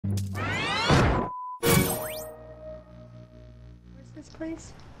Where's this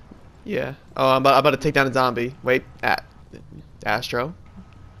place? Yeah. Oh, I'm about to take down a zombie. Wait, Astro.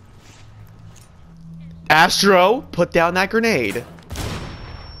 Astro, put down that grenade.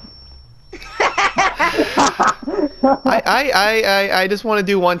 I just want to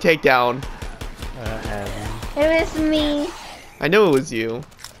do one takedown. It was me. I knew it was you.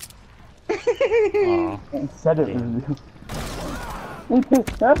 Aw. It said it was you. I'm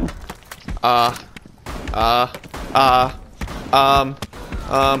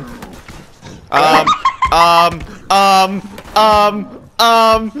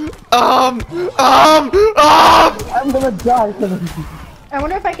gonna die for this. I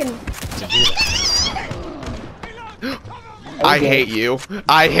wonder if I can. I hate you.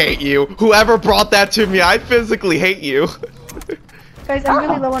 I hate you. Whoever brought that to me, I physically hate you. Guys, I'm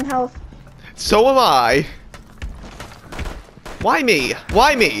really low on health. So am I. Why me?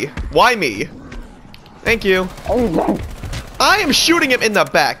 Why me? Why me? Thank you. I am shooting him in the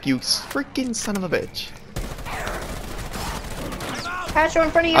back, you freaking son of a bitch. Astro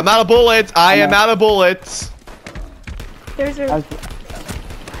in front of you. I'm out of bullets. I am out of bullets. There's a.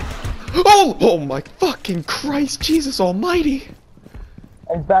 Oh! Oh my fucking Christ, Jesus almighty!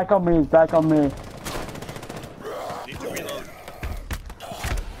 He's back on me, he's back on me.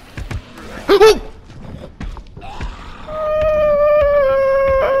 Oh!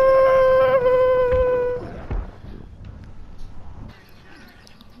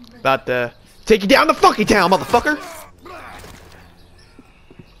 About to take you down the fucking town, motherfucker!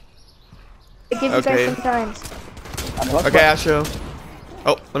 It gives you guys some times. Okay, Astro.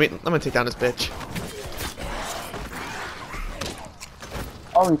 Oh, let me take down this bitch.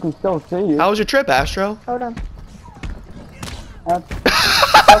 Oh, you can still see you. How was your trip, Astro? Hold on.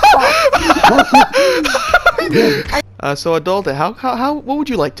 So adult, what would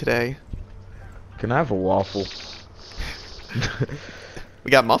you like today? Can I have a waffle? We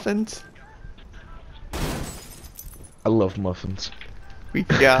got muffins. I love muffins. We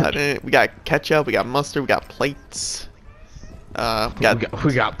got ketchup, we got mustard, we got plates.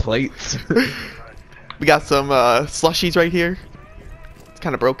 We got plates. We got some slushies right here. It's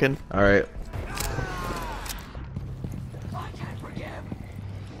kind of broken. All right.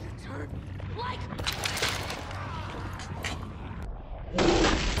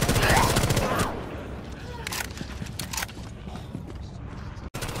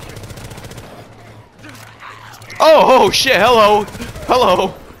 Oh shit! Hello,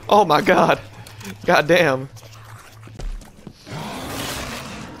 hello. Oh my god. God damn.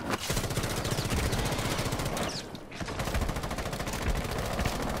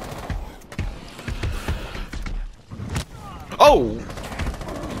 Oh!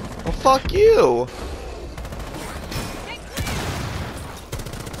 Well, fuck you!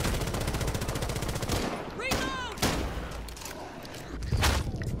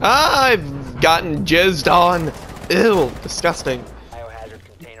 I've gotten jizzed on. Ew, disgusting. Biohazard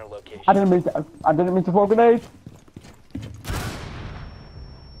container location. I didn't mean to throw grenades.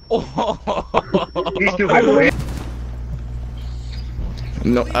 No,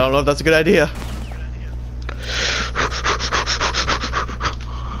 I don't know if that's a good idea.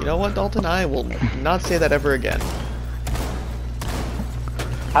 You know what, Dalton? I will not say that ever again.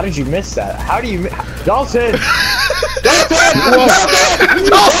 How did you miss that? How do you Dalton! Dalton!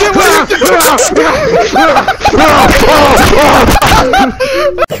 Dalton!